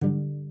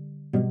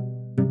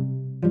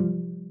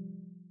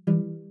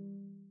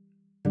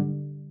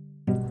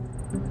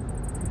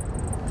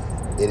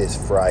It is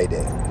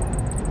Friday.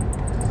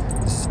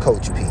 This is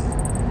Coach P,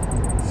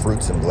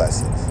 Fruits and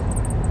Blessings.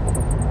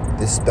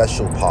 This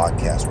special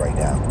podcast right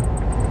now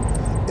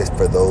is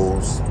for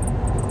those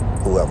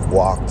who have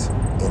walked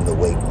in the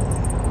weight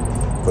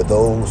room, for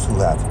those who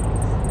have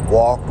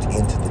walked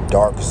into the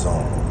dark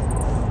zone,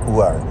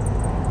 who are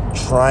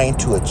trying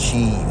to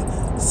achieve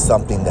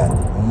something that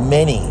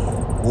many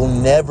will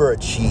never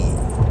achieve.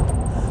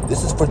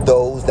 This is for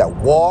those that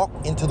walk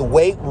into the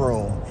weight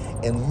room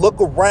and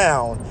look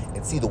around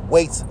and see the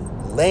weights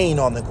laying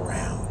on the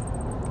ground.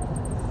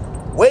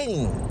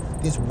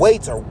 These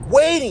weights are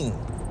waiting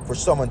for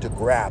someone to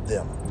grab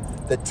them.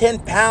 The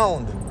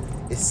 10-pound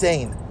is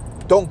saying,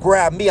 don't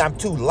grab me, I'm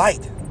too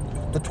light.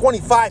 The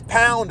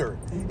 25-pounder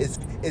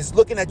is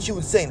looking at you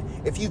and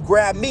saying, if you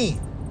grab me,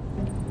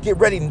 get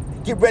ready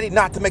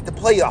not to make the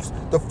playoffs.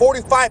 The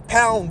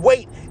 45-pound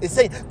weight is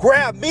saying,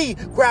 grab me,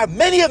 grab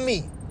many of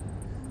me.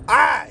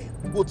 I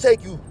will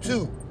take you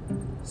to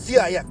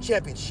CIF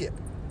championship.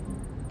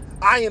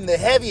 I am the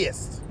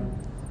heaviest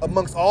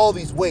amongst all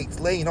these weights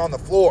laying on the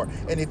floor.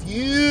 And if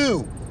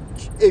you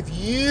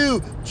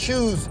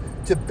choose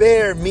to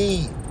bear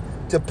me,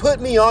 to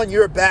put me on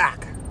your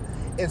back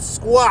and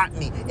squat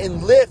me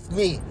and lift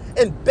me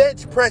and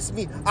bench press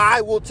me,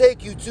 I will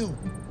take you to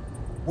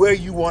where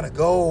you want to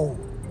go.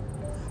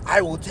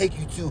 I will take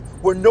you to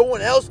where no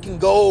one else can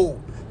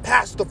go,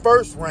 past the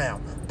first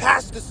round,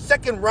 past the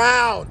second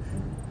round.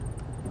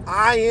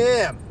 I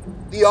am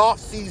the off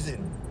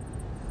season.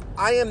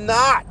 I am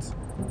not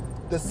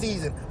the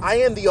season. I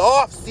am the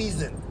off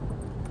season.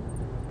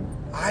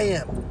 I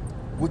am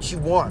what you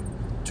want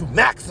to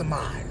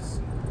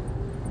maximize.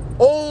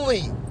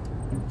 Only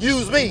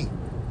use me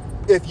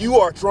if you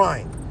are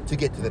trying to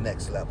get to the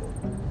next level.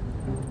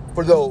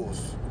 For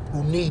those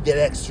who need that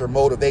extra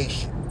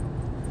motivation,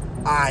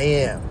 I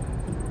am,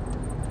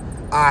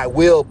 I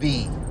will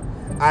be,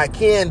 I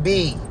can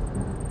be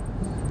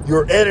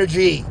your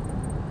energy,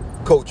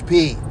 Coach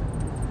P.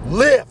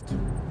 Lift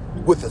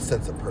with a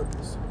sense of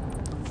purpose.